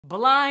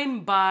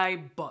blind buy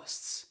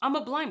busts. I'm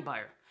a blind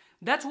buyer.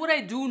 That's what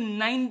I do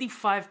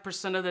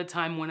 95% of the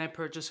time when I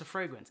purchase a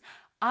fragrance.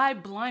 I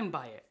blind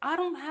buy it. I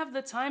don't have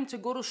the time to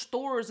go to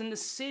stores in the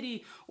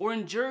city or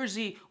in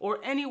Jersey or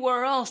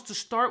anywhere else to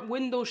start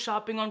window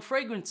shopping on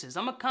fragrances.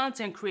 I'm a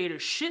content creator.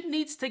 Shit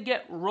needs to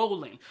get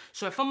rolling.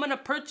 So if I'm gonna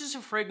purchase a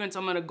fragrance,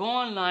 I'm gonna go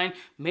online,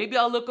 maybe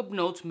I'll look up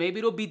notes, maybe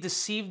it'll be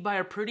deceived by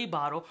a pretty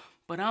bottle,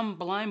 but I'm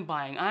blind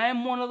buying. I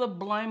am one of the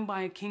blind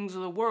buying kings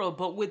of the world.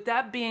 But with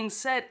that being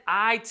said,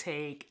 I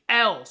take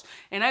L's.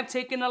 And I've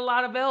taken a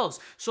lot of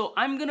L's. So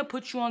I'm gonna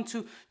put you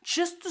onto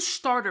just the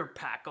starter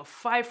pack of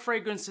 5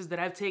 fragrances that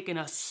I've taken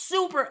a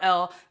super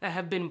L that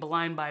have been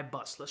blind buy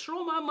busts. Let's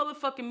roll my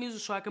motherfucking music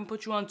so I can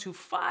put you onto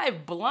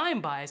 5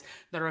 blind buys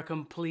that are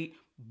complete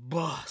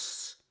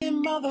busts.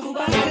 We're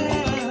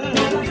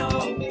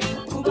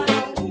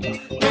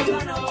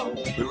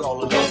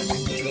all alone.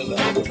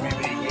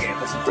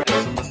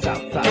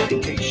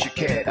 In case you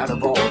cared, out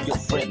of all your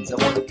friends, I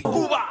want to be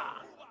Cuba.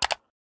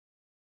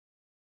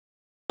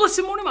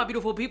 Listen, morning, my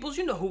beautiful peoples.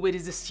 You know who it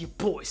is. It's your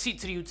boy, C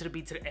to the U to the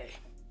B to the A.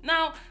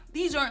 Now,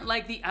 these aren't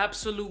like the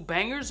absolute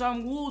bangers.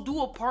 We'll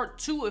do a part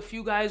 2 if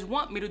you guys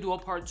want me to do a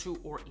part 2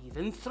 or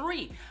even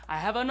 3. I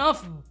have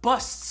enough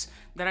busts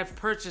that I've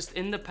purchased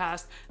in the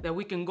past that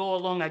we can go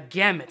along a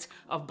gamut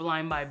of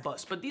blind buy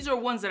busts. But these are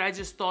ones that I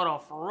just thought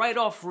of right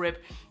off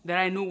rip that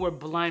I knew were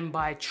blind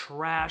buy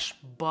trash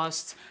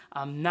busts.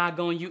 I'm not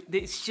going to use,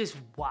 it's just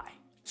why.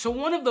 So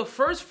one of the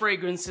first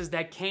fragrances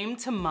that came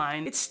to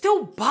mind, it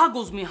still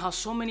boggles me how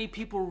so many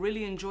people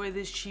really enjoy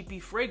this cheapy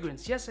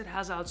fragrance. Yes, it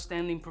has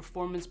outstanding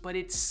performance, but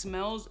it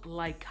smells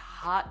like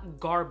hot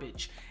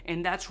garbage.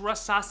 And that's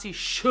Rasasi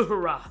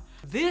Shura.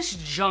 This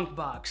junk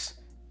box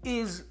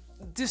is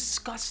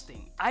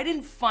disgusting. I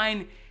didn't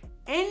find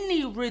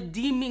any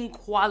redeeming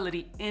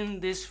quality in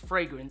this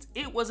fragrance.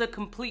 It was a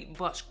complete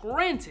bust.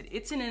 Granted,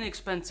 it's an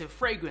inexpensive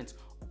fragrance,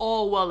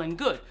 all well and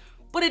good,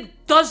 but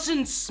it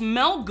doesn't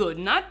smell good,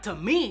 not to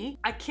me.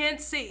 I can't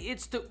say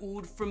it's the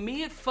oud. For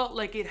me, it felt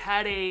like it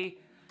had a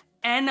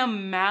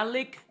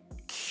animalic,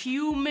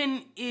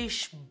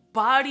 cumin-ish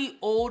body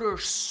odor,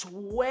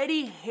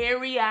 sweaty,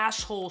 hairy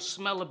asshole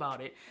smell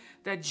about it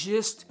that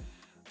just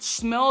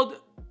smelled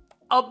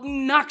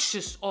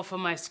obnoxious off of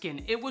my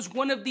skin. It was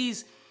one of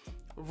these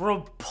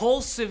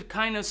repulsive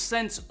kind of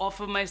scents off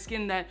of my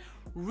skin that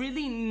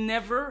really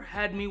never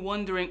had me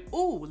wondering,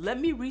 oh,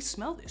 let me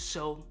re-smell this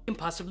so it can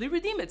possibly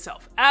redeem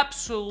itself.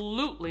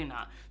 Absolutely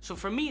not. So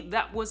for me,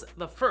 that was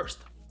the first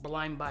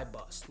blind buy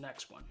bust.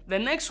 Next one. The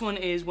next one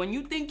is when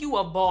you think you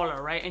a baller,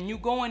 right? And you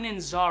going in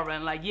Zara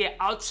and like, yeah,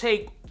 I'll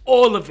take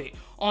all of it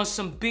on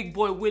some big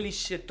boy Willie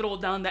shit, throw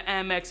down the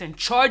Amex and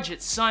charge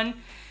it, son.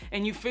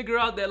 And you figure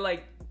out that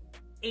like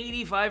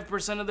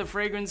 85% of the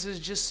fragrances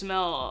just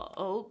smell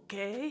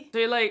okay. So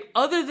you're like,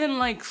 other than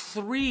like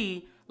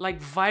 3 like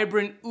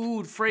vibrant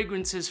oud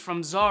fragrances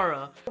from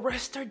Zara, the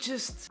rest are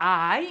just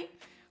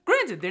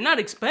granted, they're not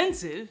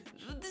expensive.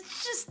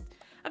 It's just,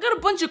 I got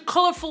a bunch of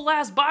colorful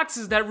ass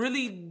boxes that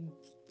really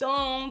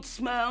don't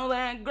smell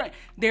that great.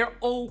 They're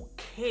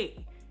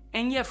okay.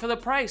 And yeah, for the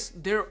price,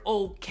 they're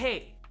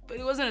okay. But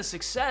it wasn't a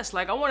success.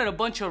 Like, I wanted a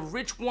bunch of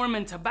rich, warm,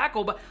 and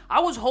tobacco, but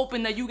I was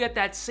hoping that you get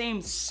that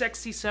same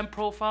sexy scent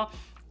profile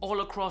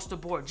all across the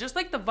board. Just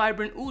like the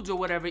vibrant ouds or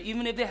whatever,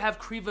 even if they have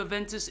Creva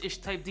Ventus-ish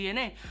type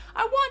DNA.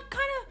 I want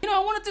kind of, I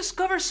want to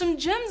discover some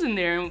gems in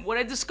there. And what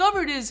I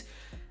discovered is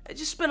I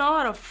just spent a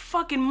lot of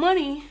fucking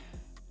money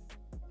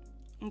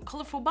on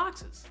colorful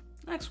boxes.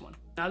 Next one.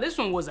 Now this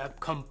one was a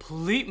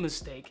complete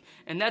mistake,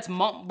 and that's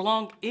Mont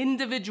Blanc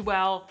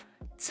Individual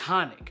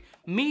Tonic.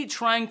 Me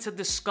trying to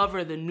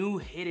discover the new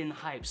hidden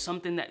hype,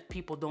 something that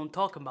people don't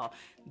talk about.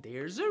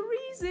 There's a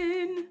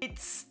reason.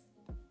 It's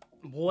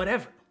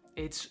whatever.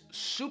 It's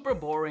super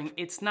boring.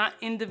 It's not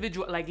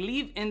individual. Like,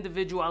 leave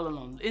Individual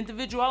alone.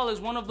 Individual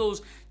is one of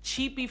those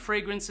cheapy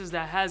fragrances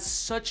that has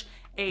such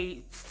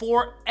a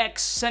 4x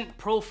scent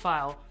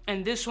profile,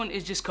 and this one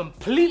is just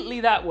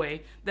completely that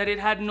way that it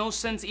had no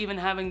sense even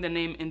having the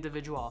name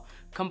Individual.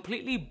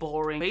 Completely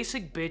boring,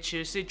 basic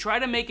bitches. They try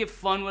to make it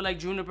fun with like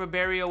juniper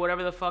berry or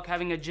whatever the fuck,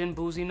 having a gin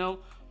boozy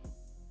note.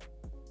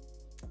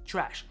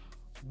 Trash.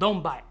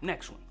 Don't buy it.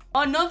 Next one.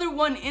 Another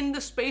one in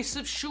the space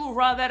of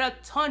Shura that a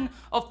ton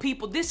of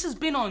people, this has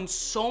been on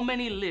so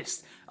many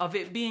lists of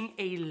it being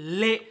a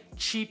lit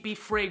cheapy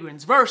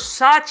fragrance.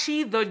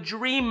 Versace the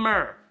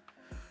Dreamer.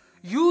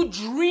 You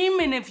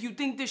dreaming if you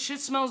think this shit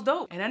smells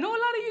dope. And I know a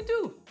lot of you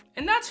do.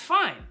 And that's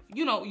fine.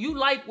 You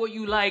like what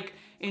you like,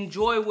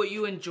 enjoy what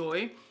you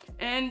enjoy,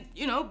 and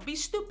be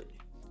stupid.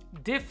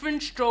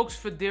 Different strokes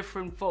for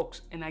different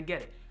folks, and I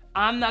get it.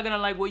 I'm not gonna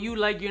like what you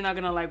like, you're not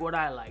gonna like what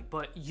I like,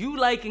 but you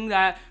liking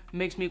that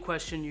makes me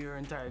question your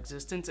entire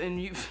existence, and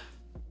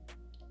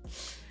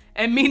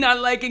me not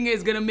liking it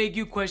is gonna make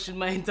you question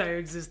my entire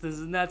existence,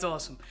 and that's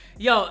awesome.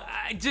 Yo,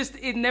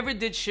 it never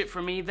did shit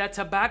for me. That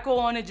tobacco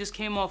on it just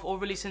came off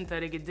overly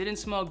synthetic. It didn't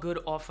smell good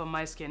off of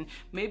my skin.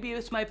 Maybe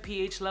it's my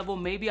pH level,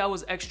 maybe I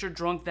was extra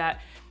drunk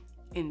that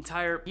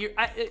entire year.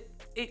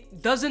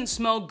 It doesn't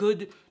smell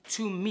good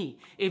to me.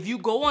 If you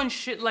go on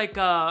shit like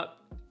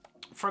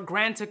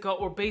Fragrantica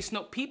or Base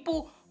Note.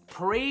 People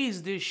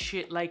praise this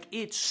shit like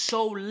it's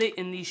so lit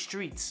in these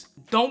streets.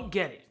 Don't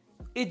get it.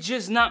 It's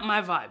just not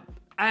my vibe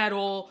at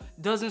all.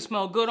 Doesn't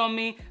smell good on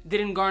me.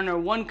 Didn't garner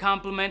one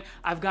compliment.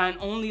 I've gotten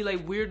only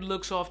like weird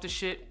looks off the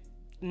shit.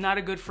 Not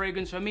a good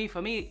fragrance for me.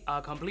 For me, a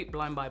complete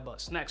blind buy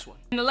bust. Next one.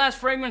 And the last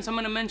fragrance I'm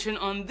gonna mention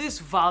on this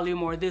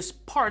volume or this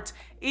part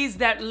is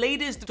that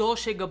latest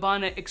Dolce &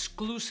 Gabbana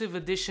exclusive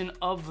edition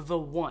of The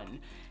One.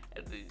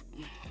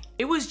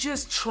 It was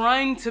just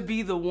trying to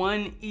be The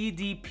One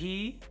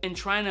EDP and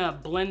trying to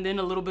blend in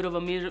a little bit of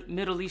a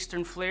Middle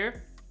Eastern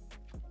flair.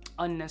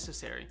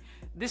 Unnecessary.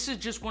 This is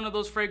just one of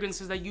those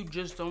fragrances that you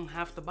just don't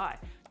have to buy.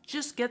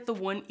 Just get The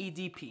One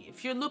EDP.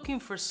 If you're looking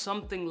for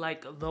something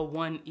like The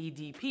One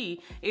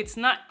EDP, it's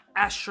not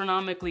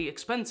astronomically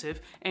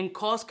expensive and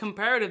costs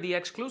compared to the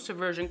exclusive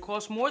version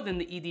costs more than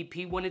the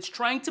EDP when it's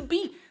trying to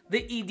be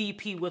the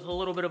EDP with a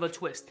little bit of a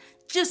twist.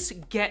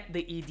 Just get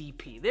the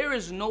EDP. There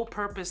is no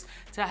purpose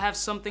to have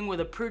something with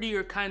a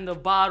prettier kind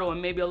of bottle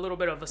and maybe a little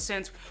bit of a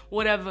scent,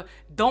 whatever.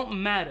 Don't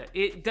matter.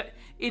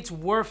 It's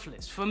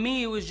worthless. For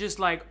me, it was just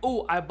like,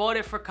 oh, I bought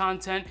it for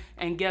content,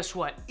 and guess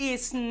what?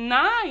 It's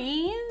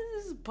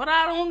nice, but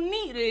I don't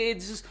need it.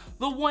 It's just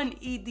The One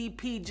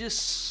EDP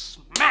just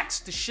smacks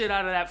the shit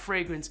out of that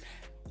fragrance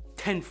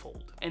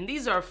tenfold. And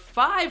these are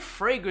 5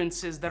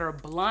 fragrances that are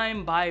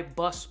Blind Buy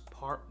Bust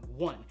Part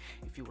 1.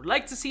 If you would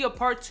like to see a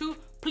Part 2,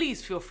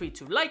 please feel free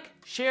to like,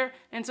 share,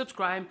 and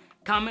subscribe.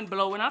 Comment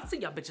below, and I'll see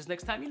y'all bitches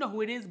next time. You know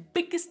who it is,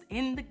 biggest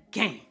in the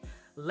game.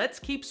 Let's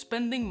keep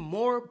spending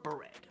more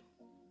bread.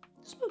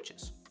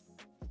 Smooches.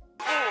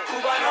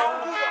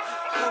 Cubaknow,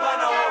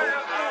 Cubaknow,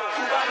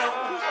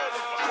 Cubaknow,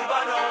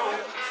 Cubaknow.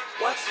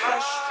 What's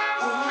fresh?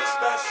 Who's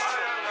best?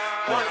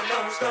 Wanna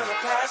know who's gonna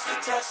pass the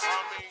test?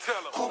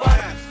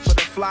 Cubaknow. For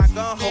the fly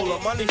gun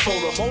holder, money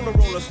folder,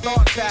 Motorola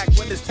start tack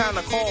when it's time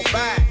to call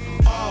back.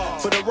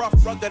 For the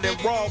rough, rugged,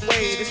 and raw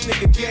way, this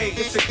nigga Jay,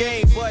 it's a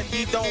game, but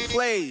he don't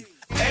play.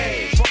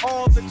 Hey, for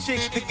all the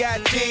chicks that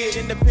got dead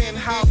in the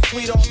penthouse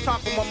suite on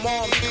top of my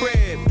mom's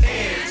crib.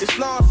 It's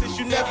nonsense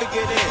you never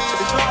get in.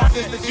 It's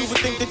nonsense that you would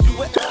think that you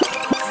would